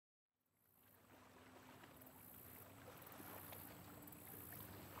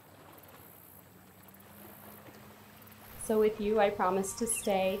So with you, I promise to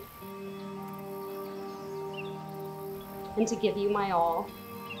stay and to give you my all.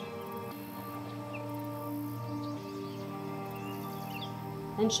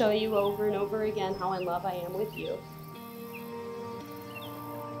 And show you over and over again how in love I am with you.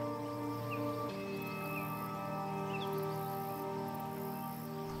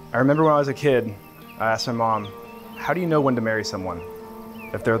 I remember when I was a kid, I asked my mom, how do you know when to marry someone,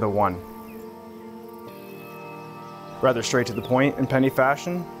 if they're the one? Rather straight to the point in Penny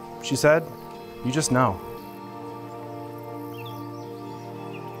fashion, she said, you just know.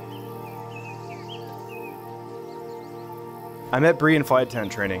 I met Bree in flight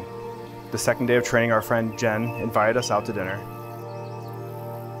attendant training. The second day of training, our friend Jen invited us out to dinner.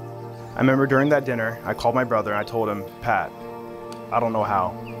 I remember during that dinner, I called my brother and I told him, Pat, I don't know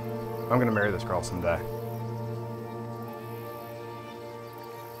how. I'm gonna marry this girl someday.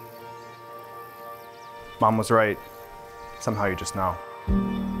 Mom was right. Somehow you just know.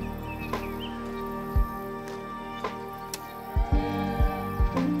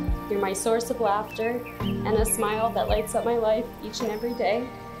 You're my source of laughter and a smile that lights up my life each and every day.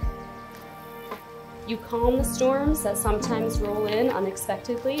 You calm the storms that sometimes roll in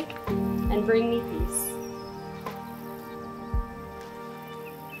unexpectedly and bring me peace.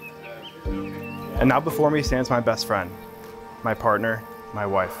 And now before me stands my best friend, my partner, my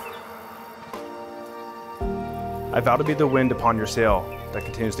wife. I vow to be the wind upon your sail that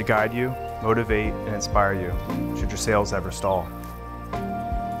continues to guide you, motivate, and inspire you, should your sails ever stall.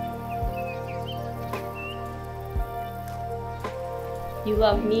 You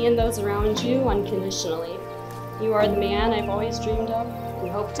love me and those around you unconditionally. You are the man I've always dreamed of and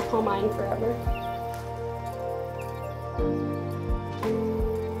hope to call mine forever.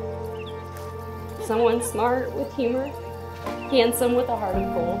 Someone smart with humor, handsome with a heart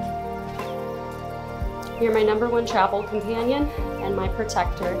of gold. You're my #1 travel companion and my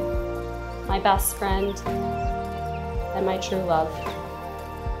protector, my best friend, and my true love.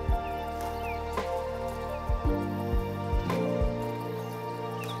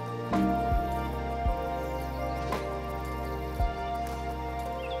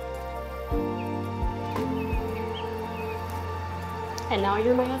 And now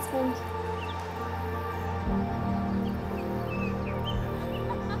you're my husband.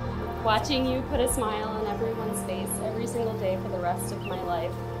 Watching you put a smile on everyone's face every single day for the rest of my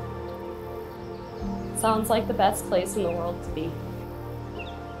life sounds like the best place in the world to be.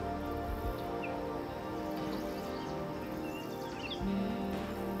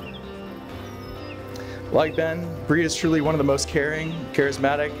 Like Ben, Bree is truly one of the most caring,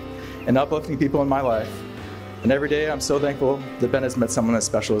 charismatic, and uplifting people in my life. And every day I'm so thankful that Ben has met someone as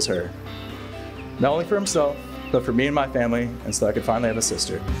special as her. Not only for himself, but for me and my family, and so I could finally have a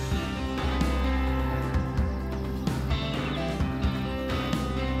sister.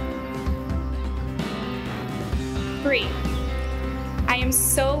 Bree, I am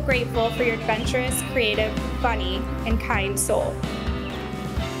so grateful for your adventurous, creative, funny, and kind soul.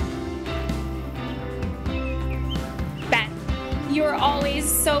 Ben, you are always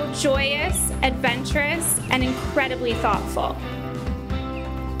so joyous, adventurous, and incredibly thoughtful.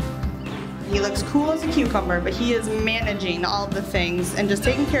 He looks cool as a cucumber, but he is managing all of the things and just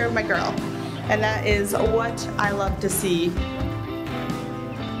taking care of my girl. And that is what I love to see.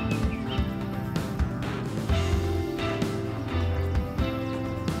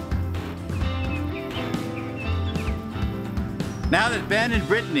 Now that Ben and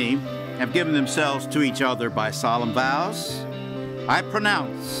Brittany have given themselves to each other by solemn vows, I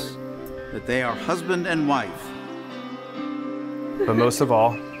pronounce that they are husband and wife. But most of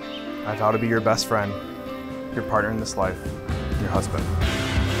all, I vow to be your best friend, your partner in this life, your husband.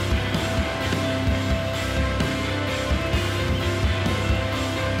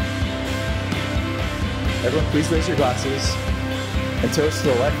 Everyone please raise your glasses and toast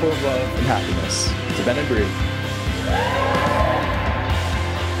to a life full of love and happiness. To Ben and Bree.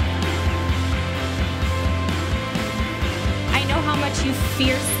 I know how much you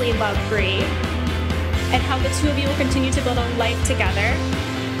fiercely love Bree, and how the two of you will continue to build a life together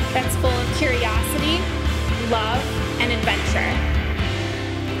that's full of curiosity, love, and adventure.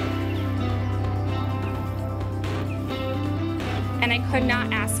 And I could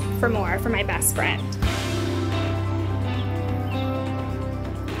not ask for more for my best friend.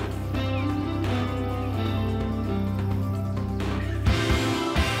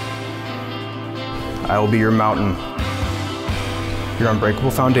 I will be your mountain, your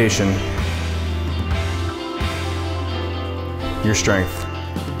unbreakable foundation, your strength,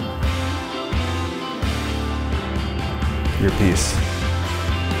 your peace.